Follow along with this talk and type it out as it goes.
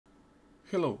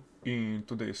Hello, in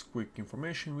today's quick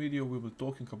information video we will be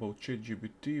talking about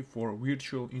ChatGPT for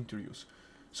virtual interviews.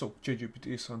 So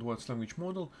ChatGPT is an advanced language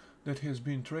model that has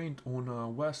been trained on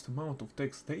a vast amount of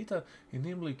text data,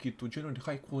 enabling it to generate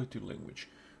high quality language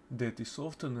that is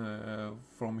often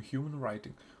from human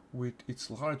writing. With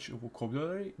its large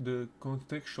vocabulary, the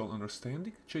contextual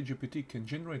understanding, ChatGPT can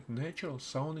generate natural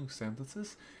sounding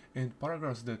sentences and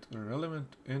paragraphs that are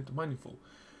relevant and meaningful.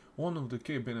 One of the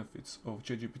key benefits of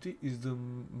ChatGPT is the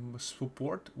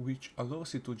support, which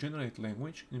allows it to generate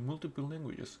language in multiple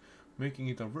languages, making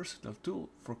it a versatile tool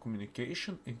for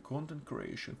communication and content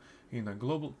creation in a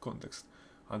global context.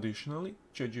 Additionally,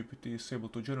 ChatGPT is able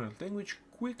to generate language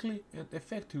quickly and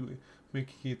effectively,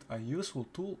 making it a useful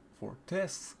tool for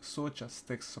tasks such as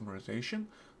text summarization,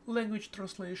 language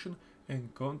translation,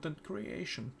 and content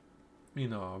creation.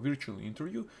 In a virtual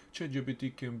interview,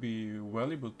 ChatGPT can be a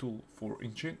valuable tool for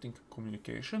enchanting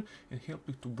communication and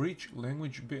helping to bridge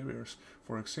language barriers.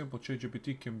 For example,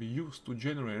 ChatGPT can be used to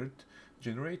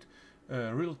generate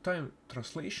real-time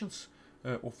translations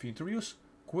of interviews,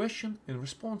 questions, and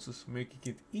responses, making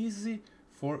it easy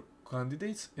for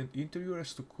candidates and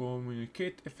interviewers to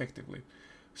communicate effectively.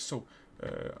 So,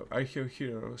 I have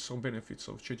here some benefits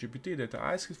of ChatGPT that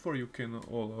I asked for. You can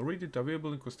all read it,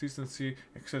 available in consistency,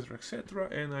 etc., etc.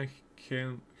 And I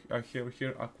have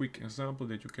here a quick example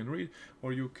that you can read,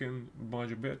 or you can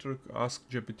much better ask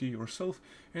GPT yourself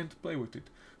and play with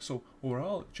it. So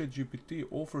overall, ChatGPT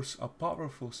offers a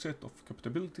powerful set of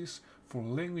capabilities for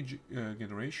language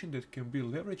generation that can be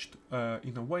leveraged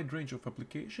in a wide range of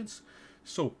applications.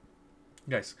 So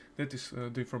guys, that is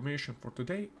the information for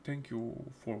today. Thank you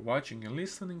for watching and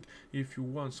listening. If you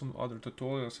want some other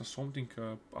tutorials or something,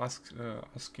 ask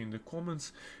in the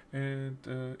comments. And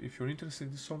if you're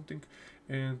interested in something,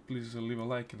 and please leave a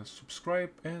like and a subscribe,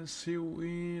 and see you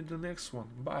in the next one.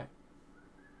 Bye.